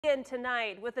begin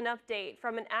tonight with an update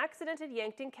from an accident in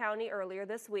Yankton County earlier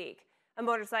this week. A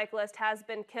motorcyclist has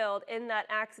been killed in that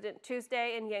accident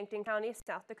Tuesday in Yankton County,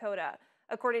 South Dakota.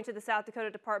 According to the South Dakota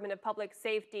Department of Public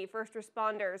Safety, first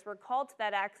responders were called to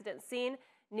that accident scene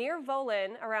near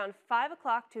Volin around 5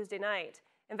 o'clock Tuesday night.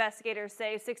 Investigators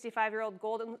say 65-year-old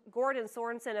Gordon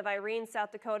Sorensen of Irene,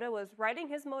 South Dakota was riding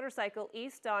his motorcycle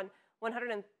east on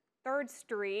 103rd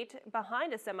Street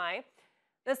behind a semi.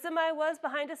 The semi was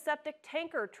behind a septic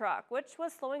tanker truck, which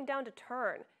was slowing down to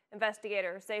turn.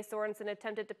 Investigators say Sorensen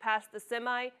attempted to pass the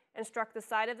semi and struck the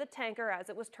side of the tanker as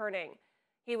it was turning.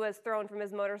 He was thrown from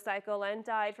his motorcycle and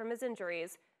died from his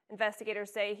injuries.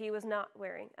 Investigators say he was not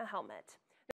wearing a helmet.